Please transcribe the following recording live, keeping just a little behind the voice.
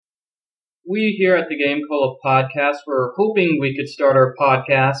we here at the Game Cola podcast were hoping we could start our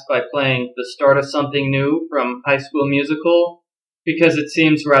podcast by playing the start of something new from High School Musical, because it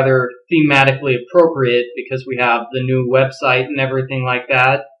seems rather thematically appropriate because we have the new website and everything like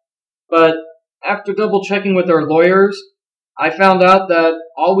that. But after double checking with our lawyers, I found out that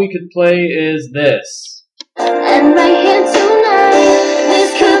all we could play is this. And right here tonight,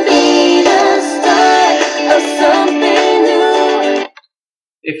 this could be the start of something new.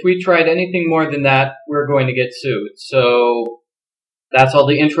 If we tried anything more than that, we're going to get sued. So that's all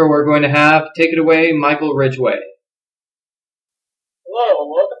the intro we're going to have. Take it away, Michael Ridgway. Hello,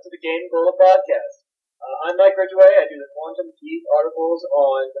 and welcome to the Game Cola podcast. I'm Mike Ridgway. I do the Quantum Geek articles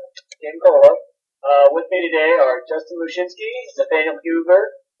on Game Cola. With me today are Justin Lushinsky, Nathaniel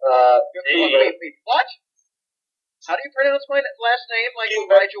Huber. Wait, what? How do you pronounce my last name? Like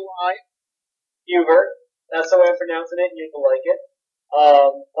Elijah Y? Huber. That's the way I'm pronouncing it, and you will like it.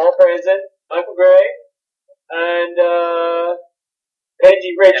 Paul Franzen, Michael Gray, and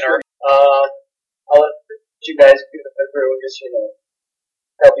Benji Richard. I'll let you guys do the paper and just,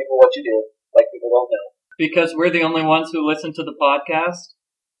 tell people what you do, like people don't know. Because we're the only ones who listen to the podcast?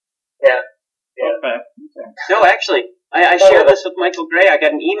 Yeah. Okay. No, actually, I shared this with Michael Gray. I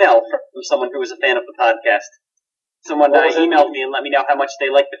got an email from someone who was a fan of the podcast. Someone emailed me and let me know how much they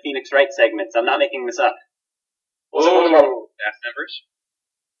like the Phoenix Wright segments. I'm not making this up. Was it one of our Staff members?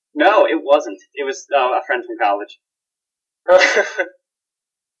 No, it wasn't. It was a friend from college.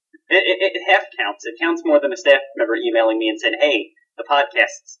 It half counts. It counts more than a staff member emailing me and said, "Hey, the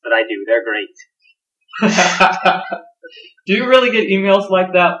podcasts that I do, they're great." Do you really get emails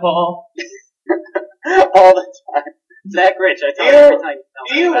like that, Paul? All the time. Zach Rich, I tell you every time.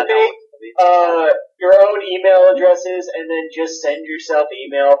 Do you make your own email addresses and then just send yourself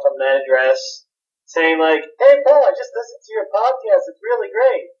email from that address saying like, "Hey Paul, I just listened to your podcast, it's really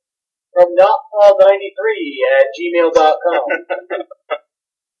great." From notpaul93@gmail.com.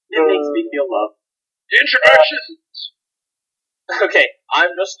 It makes me feel love. Introductions! Okay,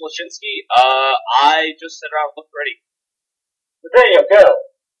 I'm Justin Lashinsky. I just sit around and look ready. Nathaniel, go.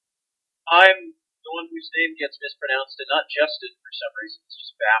 I'm the one whose name gets mispronounced and not Justin for some reason. It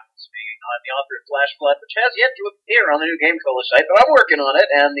just baffles me. I'm the author of Flash Flood, which has yet to appear on the new Game Cola site, but I'm working on it,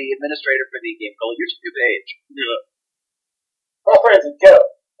 and the administrator for the Game Cola YouTube page. Paul Franzen,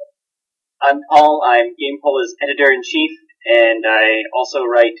 go. I'm Paul. I'm Game Cola's editor-in-chief, and I also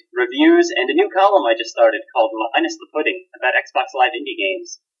write reviews and a new column I just started called Minus the Pudding about Xbox Live indie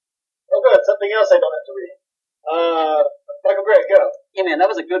games. Oh good, something else I don't have to read. Michael Gray, go. Yeah, man, that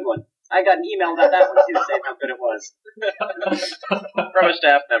was a good one. I got an email about that one too, saying how good it was. From a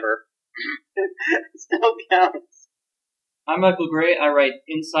staff member. Still counts. I'm Michael Gray. I write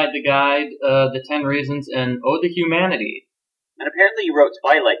Inside the Guide, The 10 Reasons, and Ode to Humanity. And apparently you wrote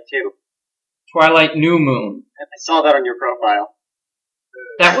Twilight too. Twilight New Moon. I saw that on your profile.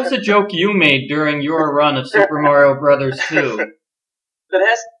 That was a joke you made during your run of Super Mario Bros. 2. That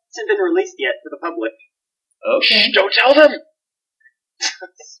hasn't been released yet for the public. Okay. Shh, don't tell them!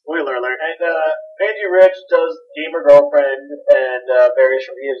 Spoiler alert. And Benji Rich does Gamer Girlfriend and various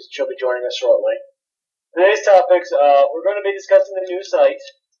reviews. She'll be joining us shortly. Today's topics, we're going to be discussing the new site.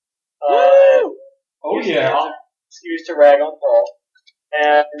 Oh yeah. Excuse to rag on Paul.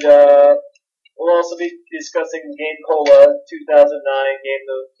 And we'll also be discussing Game Cola 2009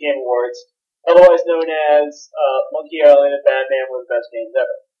 Game Awards, otherwise known as Monkey Island and Batman were the best games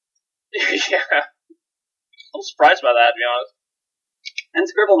ever. Yeah. I'm surprised by that, to be honest. And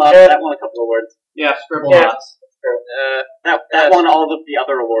Scribblenauts, that won a couple awards. Yeah, Scribblenauts. That won all of the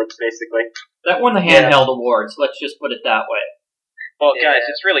other awards, basically. That won the handheld awards, let's just put it that way. Well, guys,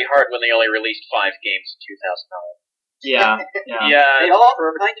 it's really hard when they only released 5 games in 2009. Yeah. They all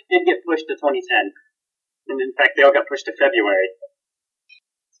kind of did get pushed to 2010. And in fact, they all got pushed to February.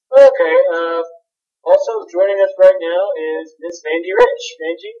 Okay, also joining us right now is Miss Benji Rich.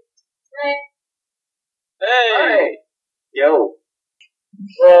 Benji? Hey! Hi. Yo.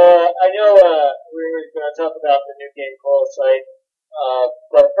 I know we're going to talk about the new Game Cola site,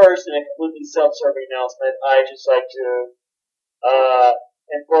 but first, in a completely self-serving announcement, I'd just like to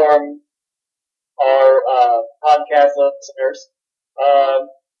inform our podcast listeners,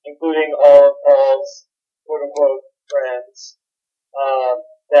 including all of Paul's quote-unquote friends,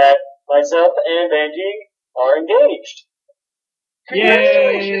 that myself and Benji are engaged.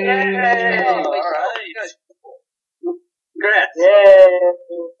 Yay! Alright. Congrats. Yay!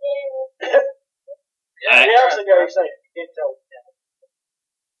 We actually got excited. You can't tell.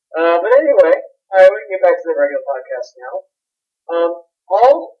 But anyway, alright, we can get back to the regular podcast now.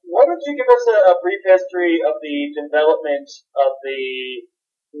 Paul, why don't you give us a brief history of the development of the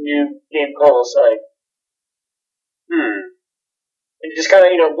new Game Cola site? And just kind of,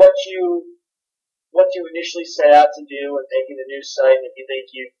 what you initially set out to do and making the new site, and if you think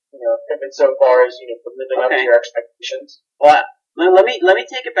if it's so far as, living up to your expectations. Well, let me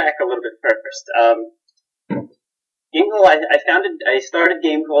take it back a little bit first. Game Cola, I started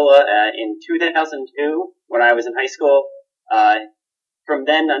Game Cola in 2002 when I was in high school. From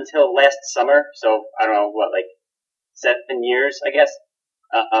then until last summer, so I don't know, 7 years, I guess.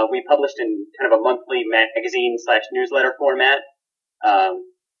 We published in kind of a monthly magazine/newsletter format.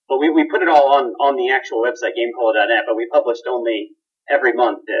 But we put it all on the actual website, GameCola.net, but we published only every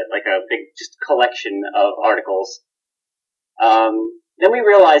month, like a big just collection of articles. Then we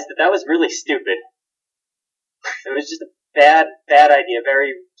realized that was really stupid. It was just a bad idea,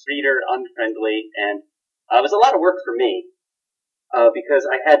 very reader unfriendly, and it was a lot of work for me, because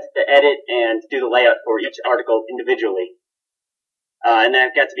I had to edit and do the layout for each article individually. And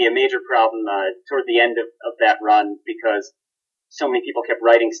that got to be a major problem toward the end of that run, because so many people kept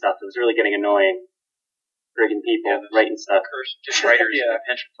writing stuff. It was really getting annoying. Friggin' people writing stuff. Just writers'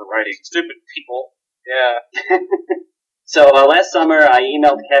 penchant for writing. Stupid people. Yeah. So last summer, I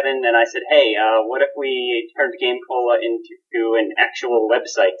emailed Kevin and I said, "Hey, what if we turned Game Cola into an actual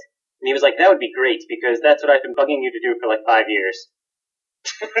website?" And he was like, "That would be great, because that's what I've been bugging you to do for like 5 years."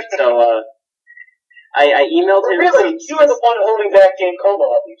 So I emailed him. Really, you were the one holding back Game Cola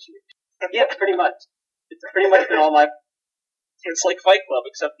all these years. Yeah, pretty much. It's pretty much been all my. It's like Fight Club,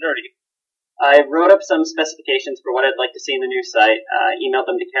 except nerdy. I wrote up some specifications for what I'd like to see in the new site, emailed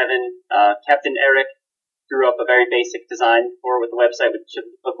them to Kevin. Captain Eric drew up a very basic design for what the website would should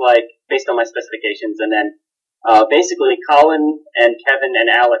look like based on my specifications, and then basically Colin and Kevin and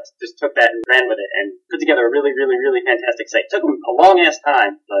Alex just took that and ran with it and put together a really, really, really fantastic site. It took them a long-ass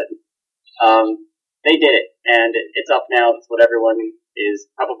time, but they did it, and it's up now. That's what everyone is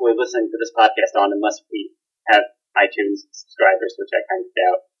probably listening to this podcast on, unless we have iTunes subscribers, which I kind of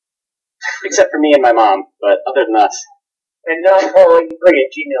doubt. Except for me and my mom, but other than us. And not calling free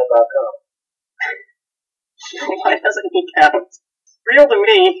at gmail.com. Why doesn't he count? Real to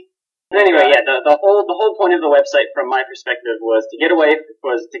me. But anyway, yeah, the whole point of the website, from my perspective, was to get away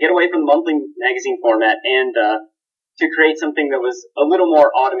from the monthly magazine format and to create something that was a little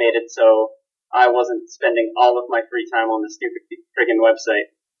more automated, so I wasn't spending all of my free time on the stupid friggin'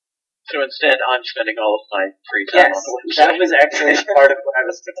 website. So instead, I'm spending all of my free time on the website. That was actually part of what I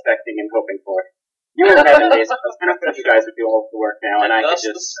was expecting and hoping for. You were having days. I was kind of hoping you guys would do all of the work now, and I could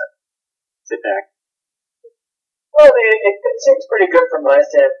just sit back. Well, it seems pretty good from my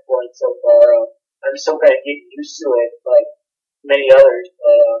standpoint so far. I'm still kind of getting used to it, like many others.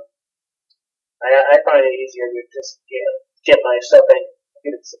 I find it easier to just get my stuff and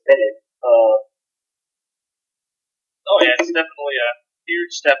get it submitted. Oh yeah, it's definitely a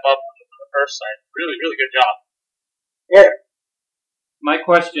huge step up from the first site. Really, really good job. Yeah. My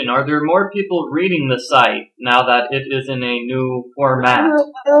question, are there more people reading the site now that it is in a new format?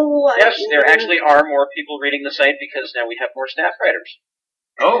 Yes, there actually are more people reading the site because now we have more staff writers.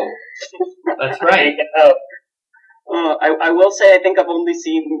 Oh, that's right. I will say I think I've only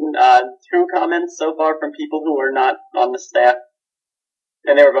seen 2 comments so far from people who are not on the staff.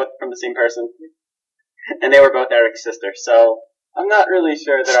 And they were both from the same person. And they were both Eric's sister. So I'm not really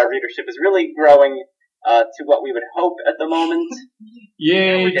sure that our readership is really growing to what we would hope at the moment.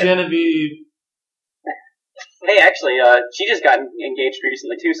 Yay, Genevieve! Hey, actually, she just got engaged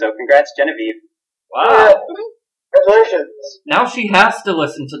recently too, so congrats, Genevieve. Wow. Congratulations. Now she has to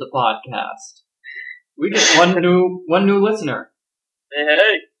listen to the podcast. We get one new listener.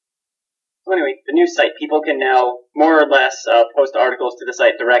 Hey. So anyway, the new site, people can now more or less post articles to the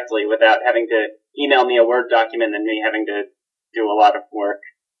site directly without having to email me a Word document and me having to do a lot of work.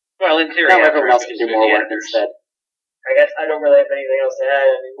 Well, in theory, now everyone else can do more work instead. I guess I don't really have anything else to add.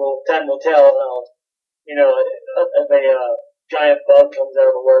 I mean, time will tell how, if a giant bug comes out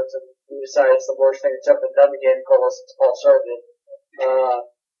of the works and we decide it's the worst thing that's ever been done again, call us since Paul started it.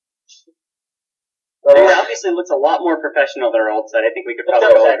 It obviously looks a lot more professional than our old site. I think we could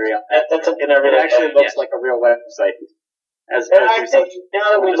probably all agree on that. That's something I really It actually looks like a real website. And I think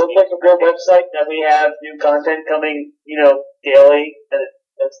now that we look like a real website, that we have new content coming, daily, and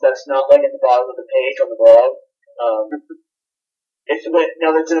that's not like at the bottom of the page on the blog.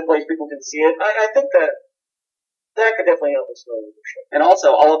 Now that it's in a place people can see it, I think that could definitely help us grow leadership. And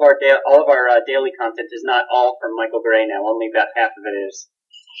also, all of our daily content is not all from Michael Gray now. Only about half of it is.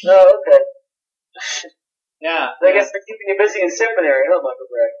 Oh, okay. Yeah. I guess they're keeping you busy in seminary, huh, Michael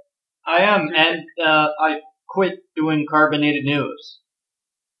Gray? I am, and I quit doing carbonated news.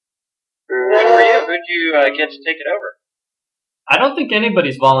 Good for you. Who'd you get to take it over? I don't think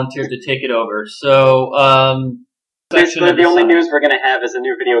anybody's volunteered to take it over. So, basically, the only news we're going to have is the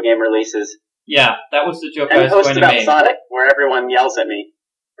new video game releases. Yeah, that was the joke and I was going to about make. Sonic, where everyone yells at me.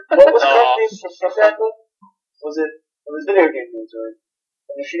 What was exactly? Was it video game news or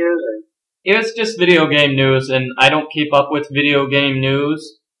industry news or? It was just video game news, and I don't keep up with video game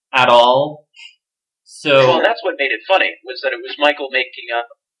news at all. So, well, that's what made it funny, was that it was Michael making up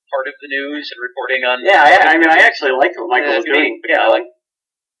part of the news and reporting on... Yeah, I actually liked what Michael was doing. Yeah, I like...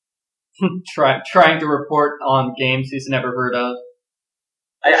 trying to report on games he's never heard of.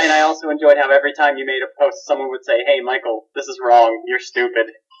 And I also enjoyed how every time you made a post, someone would say, "Hey, Michael, this is wrong. You're stupid."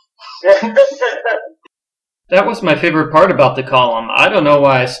 That was my favorite part about the column. I don't know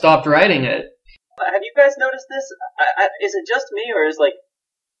why I stopped writing it. Have you guys noticed this? Is it just me, or is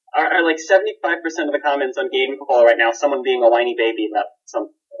are like 75% of the comments on Game Call right now someone being a whiny baby about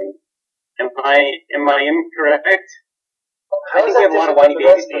something? Am I incorrect? I think we have a lot of whiny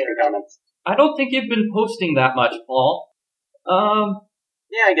babies posting comments. I don't think you've been posting that much, Paul.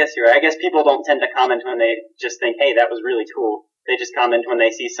 Yeah, I guess you're right. I guess people don't tend to comment when they just think, "Hey, that was really cool." They just comment when they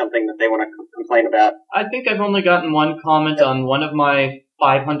see something that they want to complain about. I think I've only gotten one comment on one of my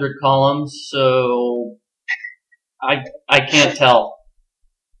 500 columns, so I can't tell.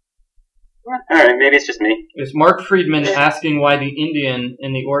 Alright, maybe it's just me. It was Mark Friedman asking why the Indian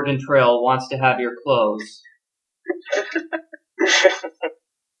in the Oregon Trail wants to have your clothes.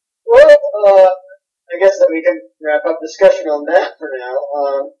 Well, I guess that we can wrap up discussion on that for now.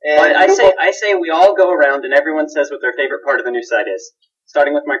 And I say we all go around and everyone says what their favorite part of the new site is,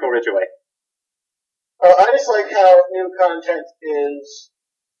 starting with Michael Ridgway. I just like how new content is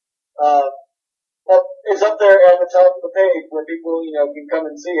up there at the top of the page where people, can come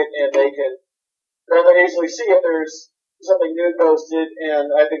and see it and they can rather easily see if there's something new posted, and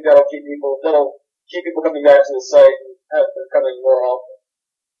I think that'll keep people coming back to the site and have them coming more often.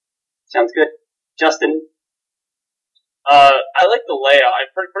 Sounds good. Justin? I like the layout. I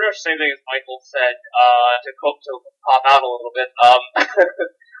pretty much the same thing as Michael said, to pop out a little bit. I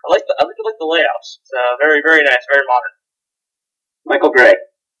like the layouts. It's very, very nice, very modern. Michael Gray.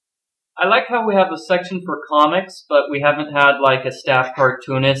 I like how we have a section for comics, but we haven't had like a staff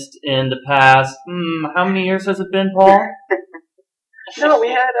cartoonist in the past. How many years has it been, Paul? No, we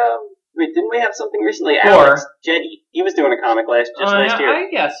had didn't we have something recently? 4. Alex Jed, he was doing a comic last year. I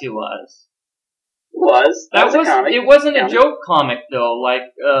guess he was. That was a comic. It wasn't a joke comic though,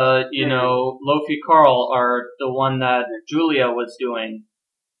 like Lofi Carl or the one that Julia was doing.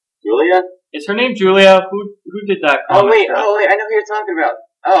 Julia? Is her name Julia? Who did that comic? Oh wait, I know who you're talking about.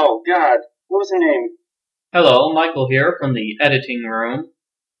 Oh God, what was her name? Hello, Michael here from the editing room.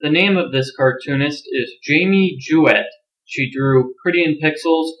 The name of this cartoonist is Jamie Jewett. She drew Pretty in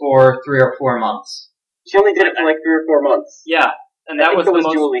Pixels for 3 or 4 months. She only did it for like 3 or 4 months. Yeah, and that was the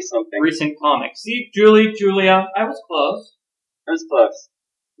most Julie something. recent comic. See, Julia, I was close. I was close.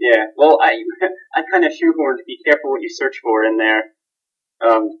 Yeah, well, I kind of shoehorned be careful what you search for in there.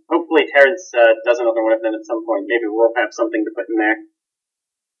 Hopefully Terrence does another one of them at some point. Maybe we'll have something to put in there.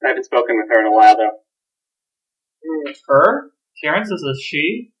 I haven't spoken with her in a while, though. Her? Terrence is a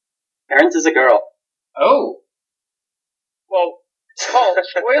she? Terrence is a girl. Oh. Well, Paul,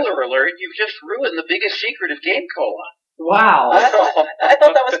 spoiler alert, you've just ruined the biggest secret of Game Cola. Wow. I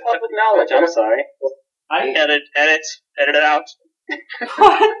thought that was public knowledge. I'm sorry. Edit it out.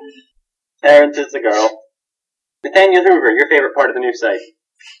 What? Terrence is a girl. Nathaniel Hoover, your favorite part of the new site?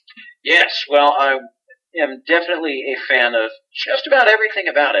 Yes, well, I am definitely a fan of just about everything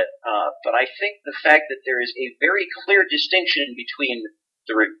about it, but I think the fact that there is a very clear distinction between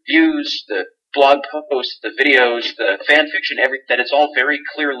the reviews, the blog posts, the videos, the fan fiction, that it's all very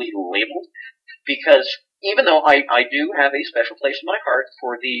clearly labeled, because even though I do have a special place in my heart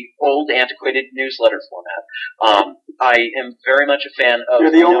for the old, antiquated newsletter format, I am very much a fan of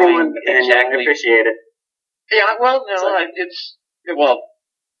You're the only one, exactly. I appreciate it. Yeah, well, no,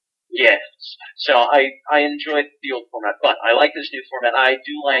 yes. So I enjoyed the old format, but I like this new format. I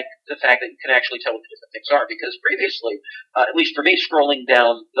do like the fact that you can actually tell what the different things are, because previously, at least for me, scrolling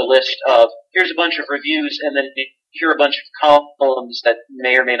down the list of, here's a bunch of reviews, and then here are a bunch of columns that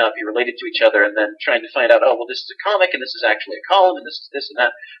may or may not be related to each other, and then trying to find out, oh, well, this is a comic, and this is actually a column, and this is this and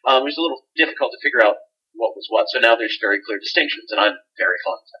that, it was a little difficult to figure out what was what. So now there's very clear distinctions, and I'm very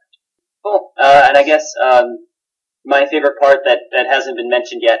fond of that. Cool. And I guess my favorite part that hasn't been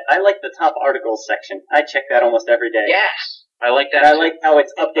mentioned yet, I like the top articles section. I check that almost every day. Yes, I like that. And I like how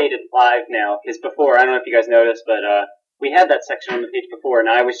it's updated live now, because before, I don't know if you guys noticed, but we had that section on the page before, and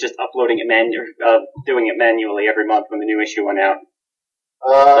I was just uploading it doing it manually every month when the new issue went out.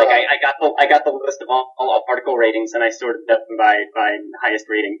 I got the list of all article ratings, and I sorted them by highest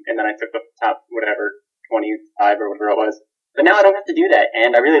rating, and then I took the top 25 or whatever it was. But now I don't have to do that,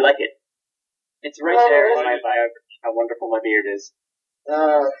 and I really like it. It's right there in my biography, how wonderful my beard is.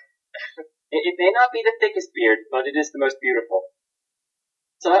 It may not be the thickest beard, but it is the most beautiful.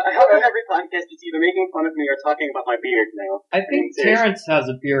 So I hope in every podcast it's either making fun of me or talking about my beard now. I think Terrence has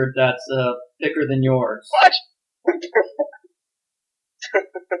a beard that's thicker than yours. What?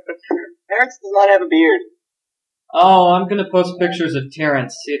 Terrence does not have a beard. Oh, I'm gonna post pictures of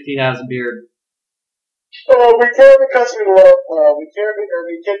Terrence, see if he has a beard. Oh, we care because we love. We care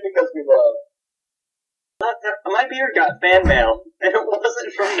because we love. My beard got fan mail, and it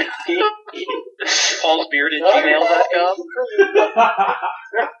wasn't from the game. Paul's beard at gmail.com.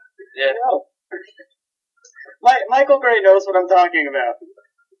 Yeah. No. Michael Gray knows what I'm talking about.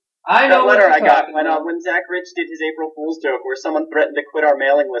 I know that what letter you're I got talking about. when Zach Rich did his April Fool's joke, where someone threatened to quit our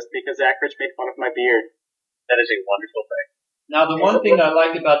mailing list because Zach Rich made fun of my beard. That is a wonderful thing. Now, the one thing I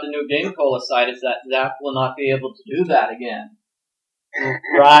like about the new Game Cola site is that Zach will not be able to do that again.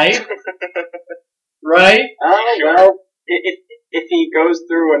 Right? Right? Oh, well, if he goes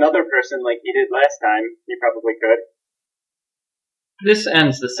through another person like he did last time, he probably could. This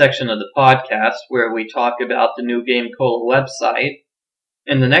ends the section of the podcast where we talk about the new Game Cola website.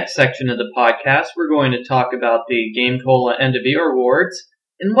 In the next section of the podcast, we're going to talk about the Game Cola End of Year Awards,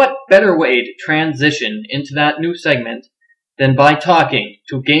 and what better way to transition into that new segment than by talking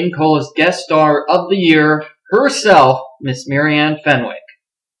to Game Cola's guest star of the year herself, Miss Marianne Fenwick.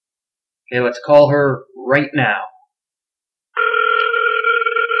 Okay, let's call her right now.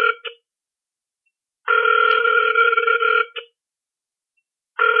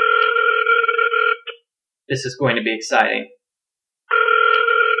 This is going to be exciting.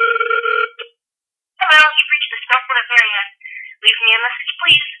 Hello, you've reached the Snowflake of Marianne. Leave me a message,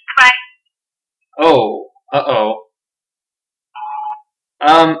 please. Goodbye.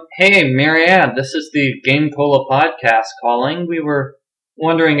 Hey, Marianne, this is the Game Cola podcast calling. We were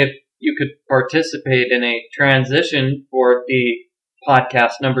wondering if you could participate in a transition for the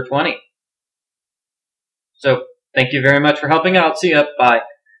podcast number 20. So, thank you very much for helping out. See ya. Bye.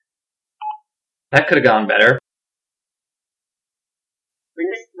 That could have gone better. We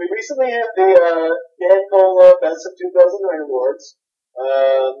recently had the Game Cola Best of 2009 Awards.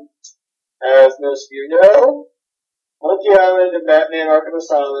 As most of you know, Monkey Island and Batman Arkham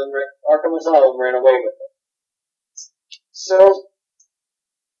Asylum ran away with it. So,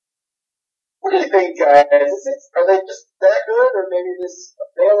 what do you think, guys? Are they just that good, or maybe this is a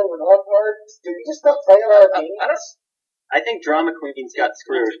failing on our part? Did we just not play our games? I think Drama Queens got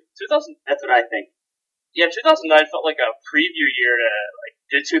screwed. 2000. That's what I think. Yeah, 2009 felt like a preview year to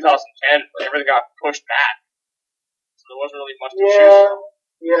did 2010, but everything got pushed back. So there wasn't really much to choose from.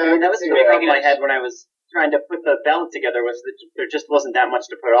 Yeah. I mean, that was the big problem I had when I was trying to put the ballot together, was that there just wasn't that much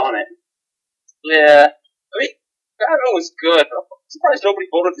to put on it. Yeah. I mean, Batman was good, but I'm surprised nobody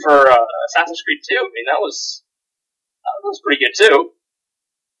voted for Assassin's Creed 2. I mean, that was pretty good too.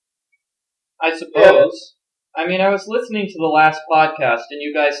 I suppose. I mean, I was listening to the last podcast, and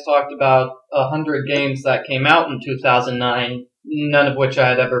you guys talked about 100 games that came out in 2009, none of which I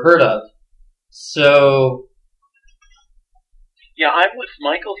had ever heard of. So... Yeah, I'm with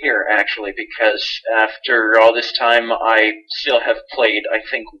Michael here, actually, because after all this time, I still have played, I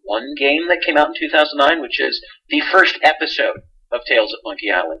think, one game that came out in 2009, which is the first episode of Tales of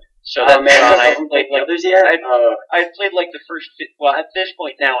Monkey Island. So that's I played like others yet? I played like the first. Well, at this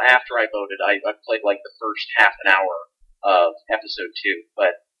point now, after I voted, I played like the first half an hour of episode 2.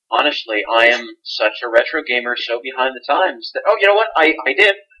 But honestly, I am such a retro gamer, so behind the times that you know what? I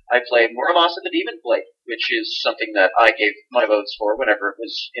did. I played Muramasa the Demon Blade, which is something that I gave my votes for whenever it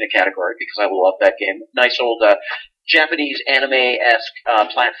was in a category because I love that game. Nice old Japanese anime-esque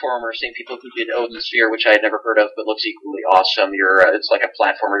platformer, same people who did Odin Sphere, which I had never heard of, but looks equally awesome. It's like a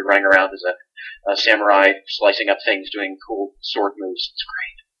platformer you're running around as a samurai, slicing up things, doing cool sword moves. It's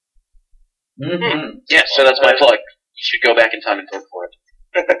great. Mm-hmm. Yeah, so that's my plug. You should go back in time and vote for it.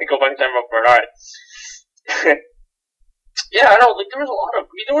 Go back in time and vote for it. All right. Yeah, I don't like. There was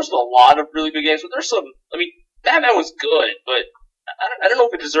a lot of really good games, but there's some. I mean, Batman was good, but I don't know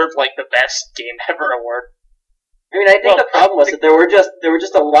if it deserved like the best game ever award. I mean, I think the problem was that there were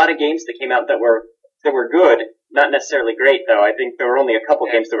just a lot of games that came out that were good, not necessarily great though. I think there were only a couple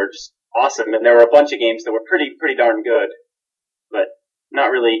games that were just awesome, and there were a bunch of games that were pretty darn good, but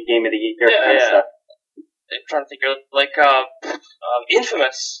not really game of the year kind of stuff. I'm trying to think of like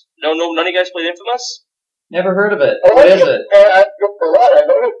Infamous. No, none of you guys played Infamous? Never heard of it. Oh, What is it? I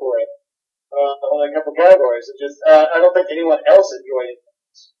voted for it on a couple categories. It just I don't think anyone else enjoyed it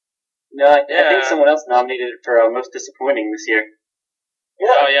No, I think someone else nominated it for most disappointing this year.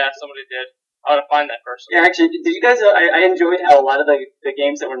 Oh yeah, somebody did. I ought to find that person. Yeah, actually, did you guys? I enjoyed how a lot of the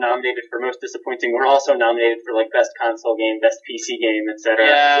games that were nominated for most disappointing were also nominated for like best console game, best PC game, etc.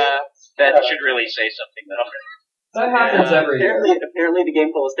 Yeah, that should really say something though. That happens every year. Apparently, the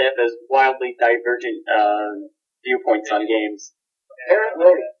Game Full of staff has wildly divergent viewpoints on games.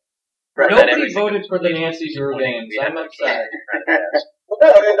 Apparently. Right. Nobody voted for the Nancy Drew games. I'm upset. Well,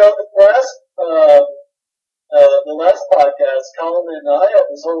 no, the last podcast, Colin and I had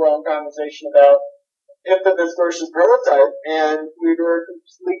this whole long conversation about Infamous versus Prototype, and we were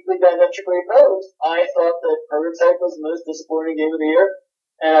completely diametrically opposed. I thought that Prototype was the most disappointing game of the year,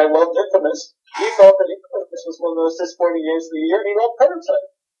 and I loved Infamous. He thought that Infamous was one of the most disappointing games of the year, and he loved Prototype.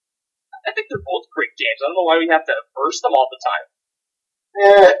 I think they're both great games. I don't know why we have to verse them all the time.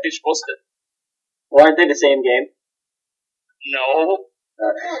 Yeah. They're supposed to. Well, aren't they the same game? No.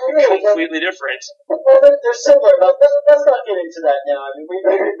 Completely different. Well, they're similar, but let's not get into that now. I mean, we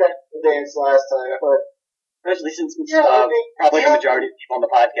did that games last time, but Especially since probably the majority of people on the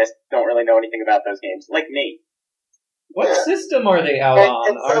podcast don't really know anything about those games, like me. What system are they out on?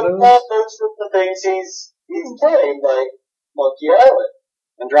 and Are so those? Paul knows the things he's playing, like Monkey Island.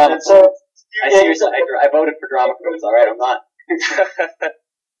 And Drama And so, I seriously, I voted for Drama Queens, alright, I'm not.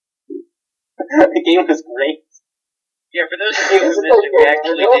 The game was great. Yeah, for those of you who missed it, we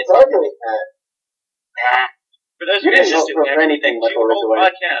actually did. For those who You didn't missed vote it, for we actually anything did like two Order whole Away.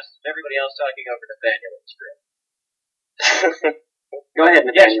 podcasts of everybody else talking over Nathaniel. It's great. Go ahead,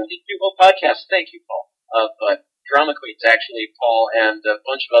 Yes, Nathaniel. we did two whole podcasts. Thank you, Paul. But Drama Queens, actually, Paul and a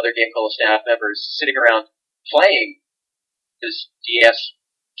bunch of other Game Full of staff members sitting around playing this DS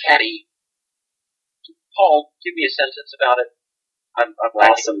caddy. Paul, give me a sentence about it. I'm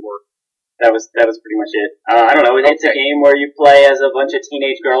Awesome. lacking work. That was pretty much it. I don't know, it's a Okay. game where you play as a bunch of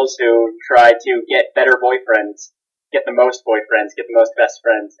teenage girls who try to get better boyfriends, get the most boyfriends, get the most best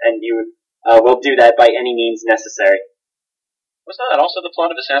friends, and you will do that by any means necessary. Wasn't that also the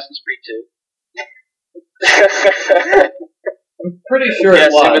plot of Assassin's Creed 2? I'm pretty sure Yes,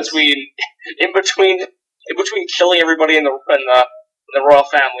 it was. in between killing everybody in the royal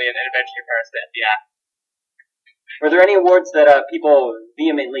family and avenging your parents' death. Yeah. Were there any awards that people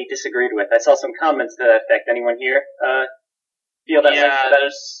vehemently disagreed with? I saw some comments to that effect. Anyone here feel that way?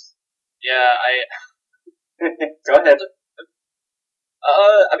 Go ahead.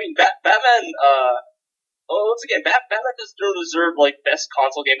 I mean, Batman. Once again, Batman does deserve like best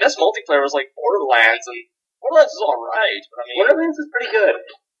console game. Best multiplayer was like Borderlands, and Borderlands is all right. But I mean, Borderlands is pretty good.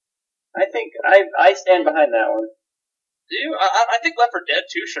 I think I stand behind that one. I think Left 4 Dead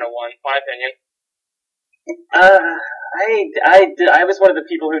 2 should have won, in my opinion. I was one of the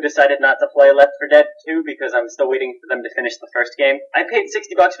people who decided not to play Left 4 Dead 2 because I'm still waiting for them to finish the first game. I paid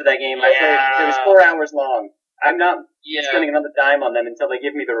 $60 for that game. I played, it was 4 hours long. I'm not spending another dime on them until they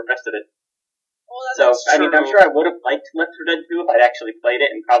give me the rest of it. Well, So, I mean, I'm sure I would have liked Left 4 Dead 2 if I'd actually played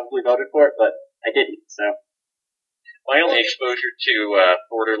it and probably voted for it, but I didn't, so. My only exposure to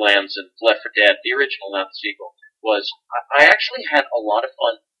Borderlands and Left 4 Dead, the original, not the sequel, was I actually had a lot of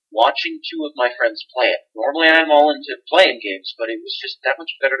fun watching two of my friends play it. Normally I'm all into playing games, but it was just that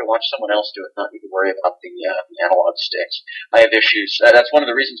much better to watch someone else do it, not need to worry about the analog sticks. I have issues. That's one of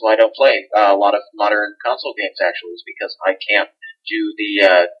the reasons why I don't play a lot of modern console games, actually, is because I can't do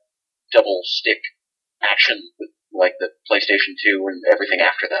the double stick action with like the PlayStation 2 and everything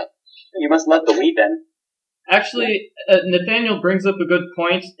after that. You must love the Wii then. Actually, Nathaniel brings up a good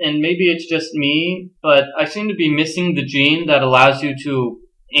point, and maybe it's just me, but I seem to be missing the gene that allows you to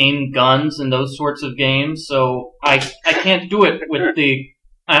aim guns and those sorts of games, so I can't do it with the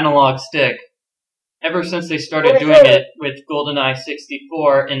analog stick. Ever since they started doing it with GoldenEye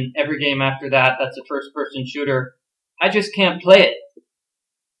 64, and every game after that that's a first-person shooter, I just can't play it.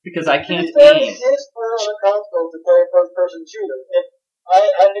 Because I can't It's very aim. useful on a console to play a first-person shooter.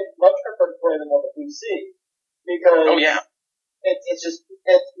 I much prefer to play them on the PC because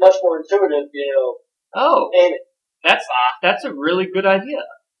it's much more intuitive, Oh, aiming. that's a really good idea.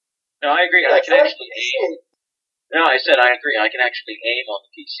 No, I agree. I can actually aim. No, I said I agree. I can actually aim on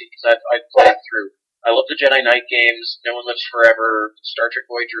the PC because I've played through. I love the Jedi Knight games, No One Lives Forever, Star Trek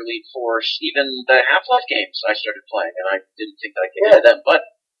Voyager Elite Force, even the Half-Life games I started playing, and I didn't think that I could get them. But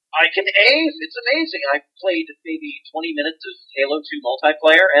I can aim. It's amazing. I played maybe 20 minutes of Halo 2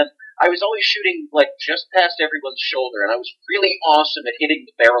 multiplayer, and I was always shooting like just past everyone's shoulder, and I was really awesome at hitting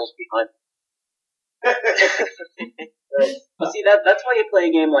the barrels behind me. See, that's why you play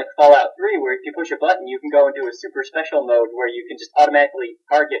a game like Fallout 3, where if you push a button, you can go into a super special mode where you can just automatically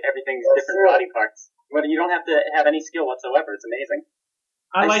target everything's different body parts. Whether you don't have to have any skill whatsoever, it's amazing.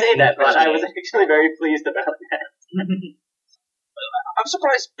 I like say that, but adventure I was games. actually very pleased about that. I'm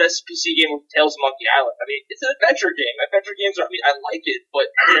surprised best PC game was Tales of Monkey Island. I mean, it's an adventure game. Adventure games are, I like it, but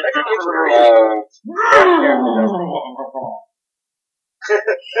adventure games are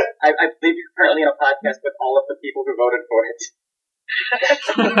I believe you're currently on a podcast with all of the people who voted for it.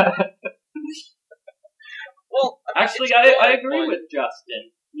 Well, Actually, it's I good, agree but- with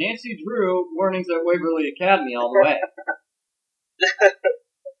Justin. Nancy Drew, warnings at Waverly Academy all the way.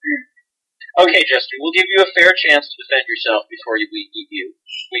 Okay, Justin, we'll give you a fair chance to defend yourself before we eat you.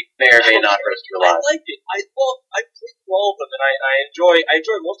 We may or may not roast you I alive. like it. I played all of them, and I enjoy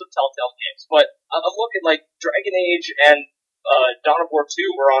most of Telltale games. But I'm looking like Dragon Age and Dawn of War 2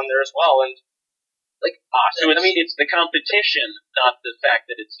 were on there as well, and So it's the competition, not the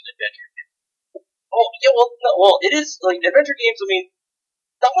fact that it's an adventure game. oh yeah, well it is like adventure games. I mean,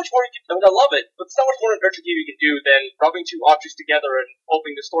 not much more you can. I mean, I love it, but it's not much more an adventure game you can do than rubbing two objects together and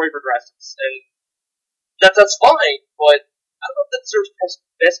hoping the story progresses, and that's fine. But I don't know if that deserves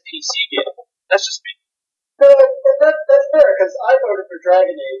best PC game. That's just me. No, that's fair, because I voted for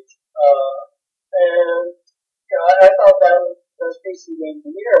Dragon Age, and I thought that was the best PC game of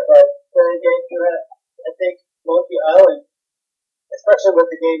the year, but then again, I think Monkey Island, especially with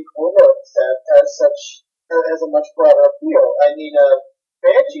the game Cola set, has a much broader appeal. I mean,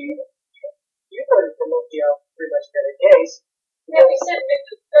 Banshee, you voted for Monkey Island pretty much in every case. Yeah, we said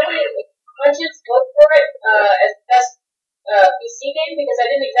earlier, conscience look for it as best PC game because I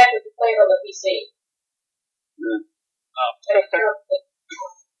didn't exactly play it on the PC.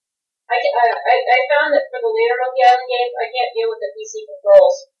 I found that for the later Monkey Island games, I can't deal with the PC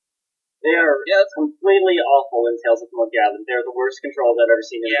controls. They are completely awful in Tales of Monkey Island. They're the worst controls I've ever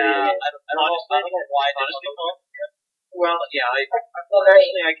seen in a video game. I don't know why they don't. Well, yeah,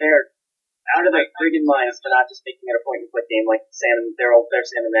 I care. Out of their friggin' minds for not just making it a point-and-click game like their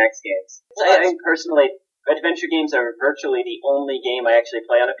Sam and Max games. I think personally, adventure games are virtually the only game I actually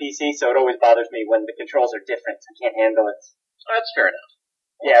play on a PC, so it always bothers me when the controls are different. I can't handle it. that's fair enough.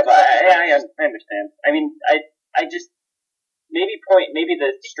 Yeah, but I understand. I mean, I just maybe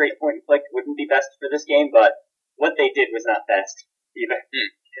the straight point-and-click wouldn't be best for this game, but what they did was not best either.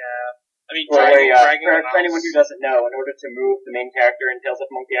 Yeah. I mean, For dragging anyone who doesn't know, in order to move the main character in Tales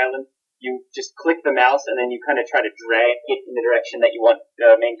of Monkey Island, you just click the mouse and then you kind of try to drag it in the direction that you want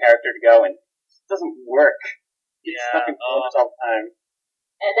the main character to go, and it doesn't work. It's stuck in corners all the time.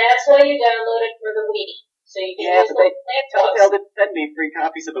 And that's why you download it for the Wii. So you can use but those laptops. Telltale did send me free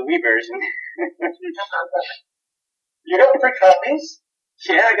copies of the Wii version. You got free copies?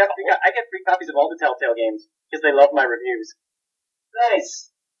 Yeah, I get free copies of all the Telltale games because they love my reviews.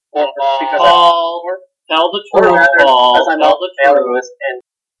 Nice. Well, because Paul, tell the or truth, rather, Paul. because I'm Tell not the failing truth. this, and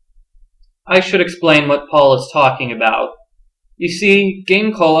I should explain what Paul is talking about. You see,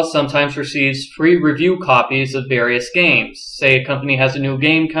 Game Cola sometimes receives free review copies of various games. Say a company has a new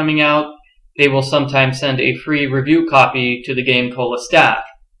game coming out, they will sometimes send a free review copy to the Game Cola staff.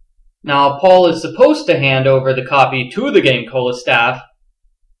 Now, Paul is supposed to hand over the copy to the Game Cola staff,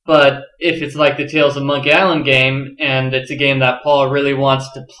 but if it's like the Tales of Monkey Island game, and it's a game that Paul really wants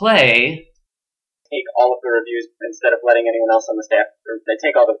to play, take all of the reviews instead of letting anyone else on the staff, or they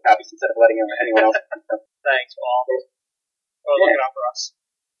take all the copies instead of letting anyone else. Thanks, Paul. Oh, looking out for us.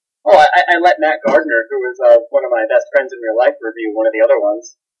 Oh, I let Matt Gardner, who was one of my best friends in real life, review one of the other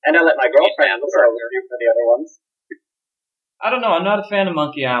ones, and I let my girlfriend also review for the other ones. I don't know, I'm not a fan of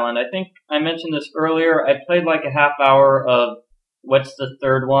Monkey Island. I think I mentioned this earlier. I played like a half hour of, what's the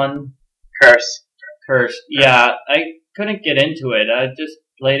third one? Curse. Yeah, I couldn't get into it. I just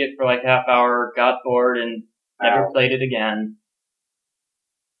played it for like half hour, got bored, and never played it again.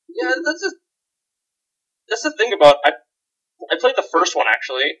 Yeah, that's the thing about I played the first one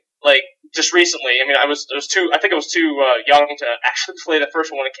actually, like just recently. I mean, I was too young to actually play the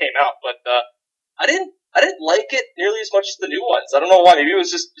first one when it came out, but I didn't like it nearly as much as the new ones. I don't know why. Maybe it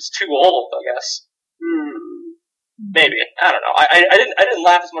was just too old, I guess. Maybe, I don't know. I didn't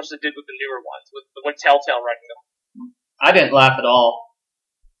laugh as much as I did with the newer ones, with Telltale writing them. I didn't laugh at all.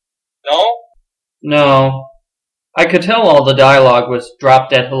 No? No. I could tell all the dialogue was drop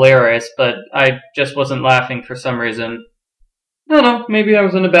dead hilarious, but I just wasn't laughing for some reason. I don't know, maybe I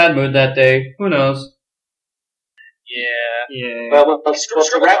was in a bad mood that day. Who knows? Yeah. Well,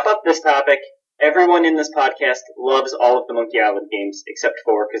 to wrap up this topic, everyone in this podcast loves all of the Monkey Island games except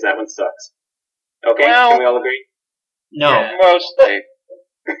 4, because that one sucks. Okay? Well, can we all agree? No. Yeah, mostly.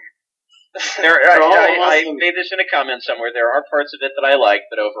 I awesome. made this in a comment somewhere. There are parts of it that I like,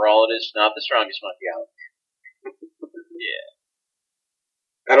 but overall it is not the strongest Monkey Island.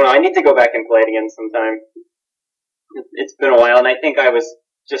 I don't know, I need to go back and play it again sometime. It's been a while, and I think I was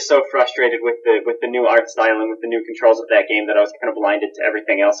just so frustrated with the new art style and with the new controls of that game that I was kind of blinded to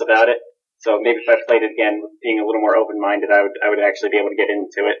everything else about it. So maybe if I played it again, being a little more open-minded, I would actually be able to get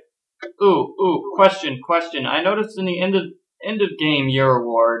into it. Question. I noticed in the end of game year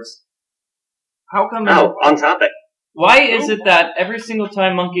awards, how come? On topic. Why is it that every single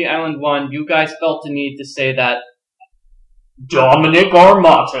time Monkey Island won, you guys felt the need to say that Dominic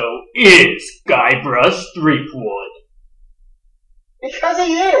Armato is Guybrush Threepwood? Because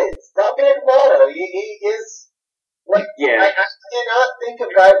he is. Dominic Motto. He is. Like, Yeah. I cannot think of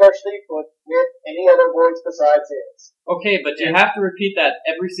Guybrush Threepwood with any other voice besides his. Okay, but you have to repeat that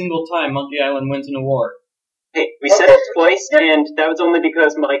every single time Monkey Island wins an award. Hey, we said it twice, and that was only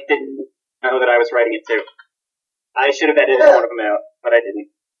because Mike didn't know that I was writing it too. I should have edited one of them out, but I didn't.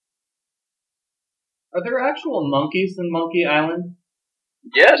 Are there actual monkeys in Monkey Island?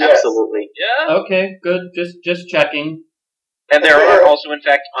 Yes. Absolutely. Yeah. Okay, good. Just checking. And there are also, in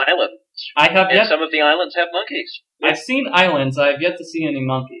fact, islands. I have And yet. some of the islands have monkeys. I've seen islands. I have yet to see any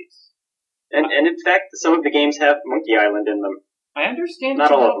monkeys. And in fact, some of the games have Monkey Island in them. I understand.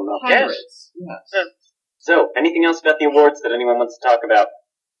 Not it's all of about them, though. pirates. Yes. So, anything else about the awards that anyone wants to talk about?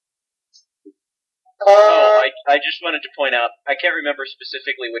 I just wanted to point out, I can't remember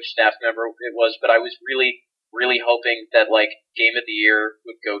specifically which staff member it was, but I was really, really hoping that, like, Game of the Year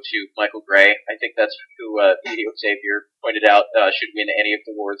would go to Michael Gray. I think that's who Video Savior pointed out should win any of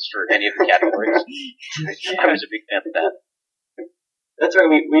the awards for any of the categories. I was a big fan of that. That's right,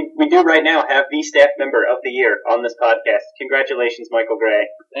 we do right now have the staff member of the year on this podcast. Congratulations, Michael Gray.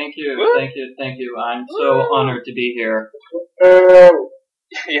 Thank you. Woo! Thank you. I'm so honored to be here.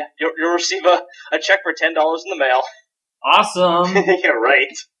 Yeah, you'll receive a check for $10 in the mail. Awesome. Yeah, right.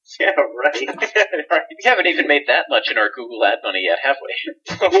 Yeah, right. Right. We haven't even made that much in our Google ad money yet, have we?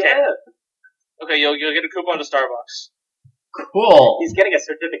 Okay. Yeah. Okay, you'll get a coupon to Starbucks. Cool. He's getting a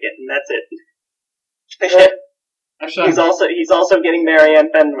certificate, and that's it. Actually, He's also getting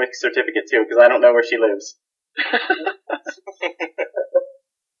Marianne Fenwick's certificate too, because I don't know where she lives.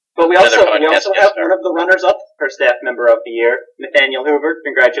 But we also Another podcast have guest star. one of the runners-up for staff member of the year, Nathaniel Hoover.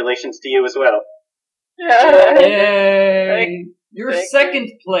 Congratulations to you as well. Yeah. Yay! You're Thank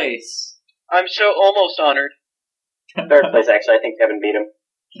second place. I'm so almost honored. Third place, actually. I think Kevin beat him.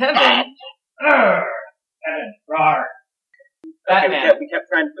 Kevin. Kevin. Rawr. Okay, Batman. we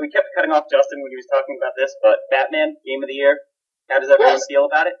kept cutting off Justin when he was talking about this, but Batman, Game of the Year. How does everyone feel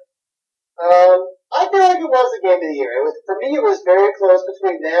about it? I feel like it was the game of the year. For me, it was very close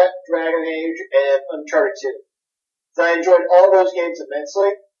between that, Dragon Age, and Uncharted 2. So I enjoyed all those games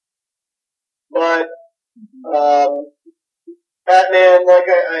immensely. But, Batman, like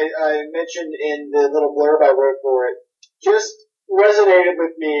I mentioned in the little blurb I wrote for it, just resonated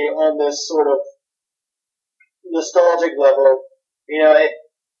with me on this sort of nostalgic level. You know,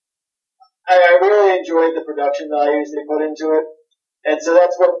 I really enjoyed the production values they put into it, and so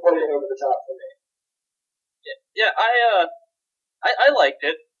that's what put it over the top for me. Yeah, I liked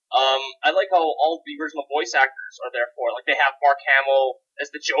it. I like how all the original voice actors are there for it. Like, they have Mark Hamill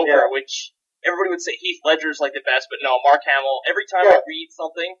as the Joker, which everybody would say Heath Ledger's like the best, but no, Mark Hamill, every time I read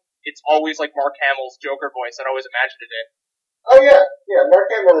something, it's always like Mark Hamill's Joker voice. I always imagined it in. Oh yeah,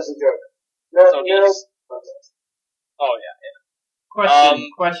 Mark Hamill is a Joker. So oh yeah.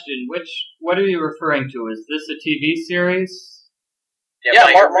 Question. What are you referring to? Is this a TV series? Yeah,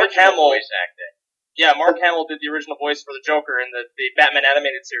 like Mark original Hamill. voice acting. Yeah, Mark Hamill did the original voice for the Joker in the Batman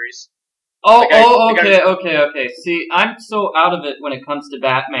animated series. Oh, The guy- okay. See, I'm so out of it when it comes to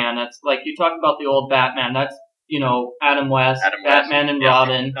Batman. That's like, you talk about the old Batman. That's, Adam West, Adam West, Batman and yeah.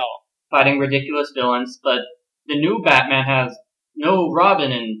 Robin No. fighting ridiculous villains. But the new Batman has no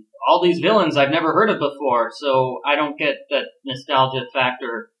Robin and all these villains I've never heard of before. So I don't get that nostalgia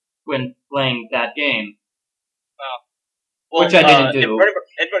factor when playing that game. Well, Which I didn't do.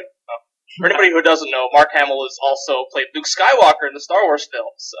 For anybody who doesn't know, Mark Hamill has also played Luke Skywalker in the Star Wars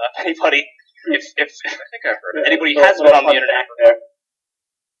films. If anybody, if I think I've heard of it. anybody has been on the internet.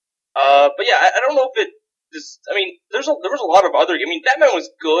 But yeah, I don't know if it is. I mean, there was a lot of other. I mean, Batman was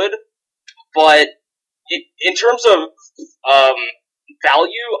good, but in terms of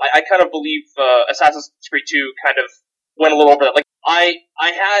value, I kind of believe Assassin's Creed 2 kind of went a little over that. Like, I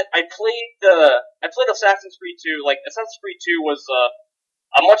played Assassin's Creed 2. Like, Assassin's Creed 2 was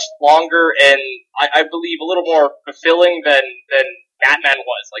a much longer and I believe a little more fulfilling than Batman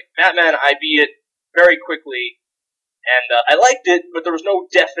was. Like, Batman, I beat it very quickly, and I liked it, but there was no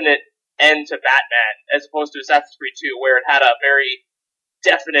definite end to Batman, as opposed to Assassin's Creed 2, where it had a very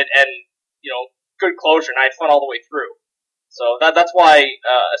definite and, good closure, and I had fun all the way through. So that's why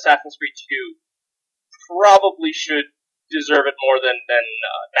Assassin's Creed 2 probably should deserve it more than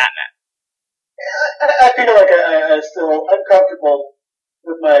Batman. I feel like I'm comfortable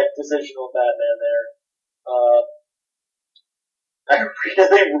with my decision on Batman there. I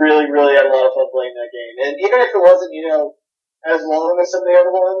really had a lot of fun playing that game. And even if it wasn't, as long as some of the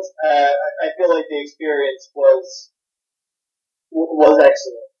other ones, I feel like the experience was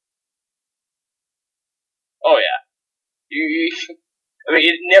excellent. Oh yeah.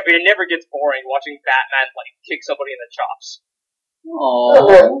 It never gets boring watching Batman kick somebody in the chops.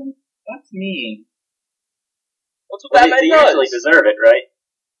 Oh, that's mean. That's what Batman they does. usually deserve it, right?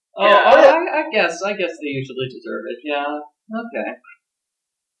 Oh, Yeah. I guess they usually deserve it. Yeah. Okay.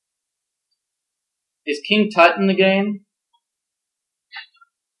 Is King Tut in the game?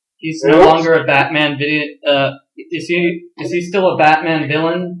 He's no longer a Batman video. Is he still a Batman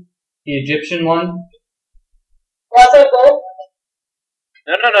villain? The Egyptian one? What's up, Bo?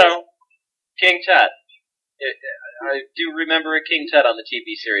 No. King Tut. I do remember a King Tut on the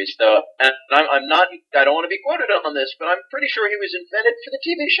TV series, though, and I'm not. I don't want to be quoted on this, but I'm pretty sure he was invented for the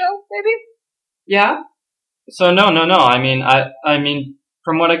TV show. Maybe. Yeah. So no. I mean,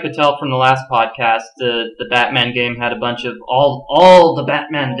 from what I could tell from the last podcast, the Batman game had a bunch of all the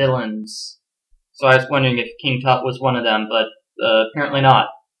Batman villains. So I was wondering if King Tut was one of them, but apparently not.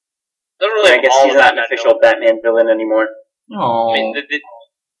 Doesn't really I guess he's not an official Batman villain anymore. Oh. I mean,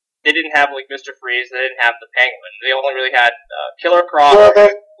 they didn't have Mr. Freeze. They didn't have the Penguin. They only really had Killer Croc. Well,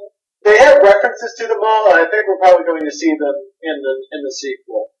 they have references to them all, and I think we're probably going to see them in the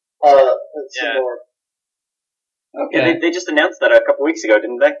sequel. Some more. Okay. Yeah, they just announced that a couple weeks ago,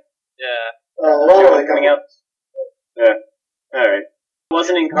 didn't they? Yeah. Long Coming out. Yeah. Alright. It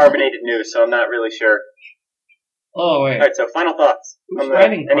wasn't in carbonated news, so I'm not really sure. Oh wait. Alright, so final thoughts. Who's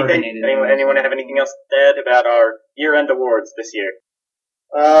writing carbonated news? Anyone have anything else to add about our year-end awards this year?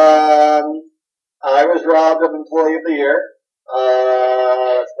 I was robbed of Employee of the Year.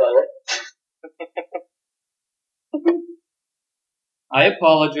 That's about it. I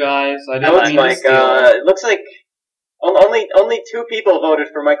apologize. I That didn't looks mean to like, steal. it looks like only 2 people voted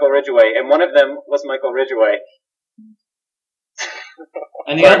for Michael Ridgway, and one of them was Michael Ridgway.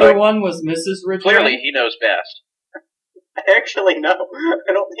 And the other one was Mrs. Ridgway? Clearly, he knows best. Actually, no.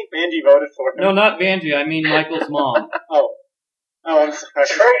 I don't think Vanjie voted for him. No, not Vanjie. I mean Michael's mom. Oh, I'm sorry.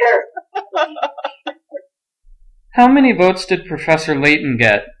 Right here. How many votes did Professor Layton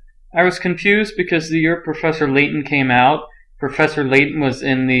get? I was confused because the year Professor Layton came out, Professor Layton was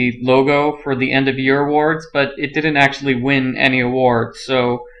in the logo for the end of year awards, but it didn't actually win any awards,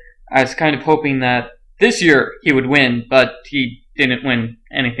 so I was kind of hoping that this year he would win, but he didn't win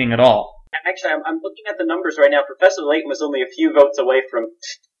anything at all. Actually, I'm looking at the numbers right now. Professor Layton was only a few votes away for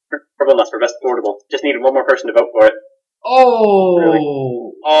Best Portable. Just needed one more person to vote for it. Oh! Really?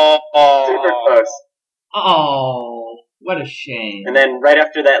 Super close. Oh, what a shame. And then right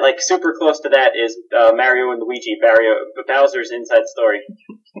after that, super close to that, is Mario and Luigi, Bowser's Inside Story.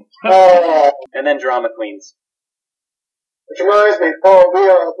 And then Drama Queens. Which reminds me, Paul, we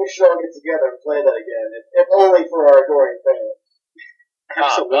should all get together and play that again, if only for our adoring fans.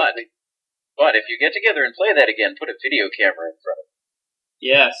 Absolutely. But if you get together and play that again, put a video camera in front of it.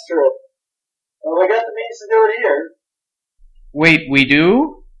 Yes. True. Well, we got the means to do it here. Wait, we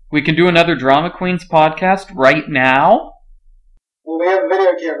do? We can do another Drama Queens podcast right now? Well, we have a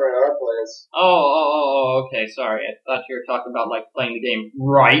video camera in our place. Oh, okay, sorry. I thought you were talking about, playing the game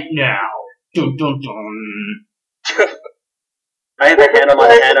right now. Dun dun dun. I have a Hannah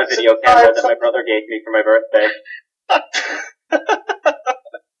Montana video camera that my brother gave me for my birthday.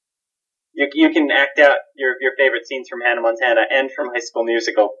 You can act out your favorite scenes from Hannah Montana and from High School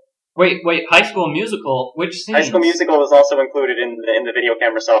Musical. Wait, High School Musical? Which scenes? High School Musical was also included in the video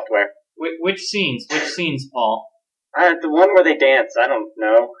camera software. Which scenes? Which scenes, Paul? The one where they dance, I don't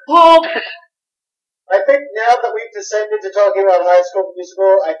know. Paul! I think now that we've descended to talking about High School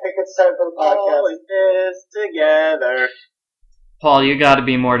Musical, I think it's time for the podcast. All in this together. Paul, you gotta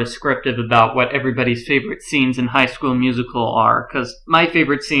be more descriptive about what everybody's favorite scenes in High School Musical are, because my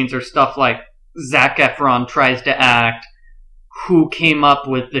favorite scenes are stuff like Zac Efron tries to act, who came up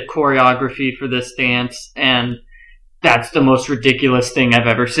with the choreography for this dance, and that's the most ridiculous thing I've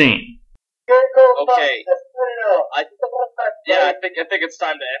ever seen. Okay. I think it's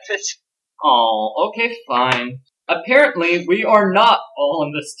time to end it. Oh, okay, fine. Apparently, we are not all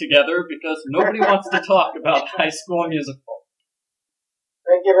in this together because nobody wants to talk about High School Musical.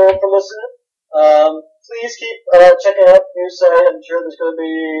 Thank you everyone for listening. Please keep checking out the new site. I'm sure there's going to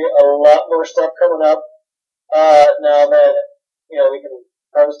be a lot more stuff coming up now that we can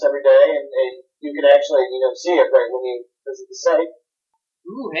post every day, and you can actually see it right when you visit the site.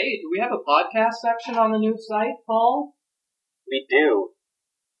 Ooh, hey, do we have a podcast section on the new site, Paul? We do.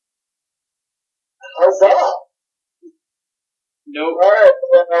 Huzzah! Nope. Alright,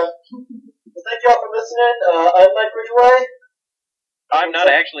 thank you all for listening. I'm Mike Ridgway. I'm not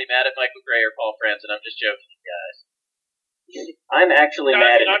actually mad at Michael Gray or Paul Franzen. I'm just joking, guys. I'm actually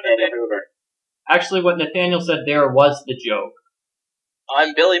mad at I'm Nathaniel Hoover. Actually, what Nathaniel said there was the joke.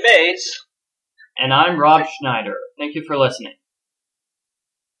 I'm Billy Mays. And I'm Rob Schneider. Thank you for listening.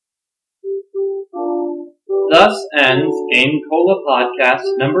 Thus ends Game Cola Podcast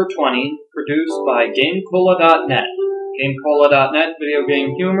number 20, produced by GameCola.net. GameCola.net, video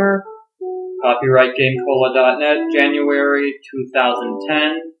game humor. Copyright GameCola.net, January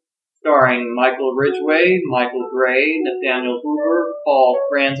 2010. Starring Michael Ridgway, Michael Gray, Nathaniel Hoover, Paul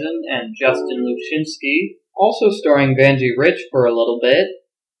Franzen, and Justin Lushinsky. Also starring Vanjie Rich for a little bit.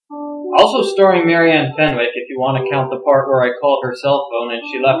 Also starring Marianne Fenwick, if you want to count the part where I called her cell phone and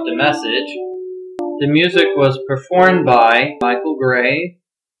she left a message. The music was performed by Michael Gray.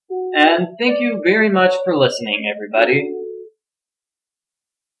 And thank you very much for listening, everybody.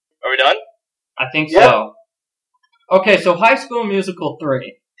 Are we done? I think so. Okay, so High School Musical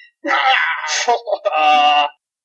 3.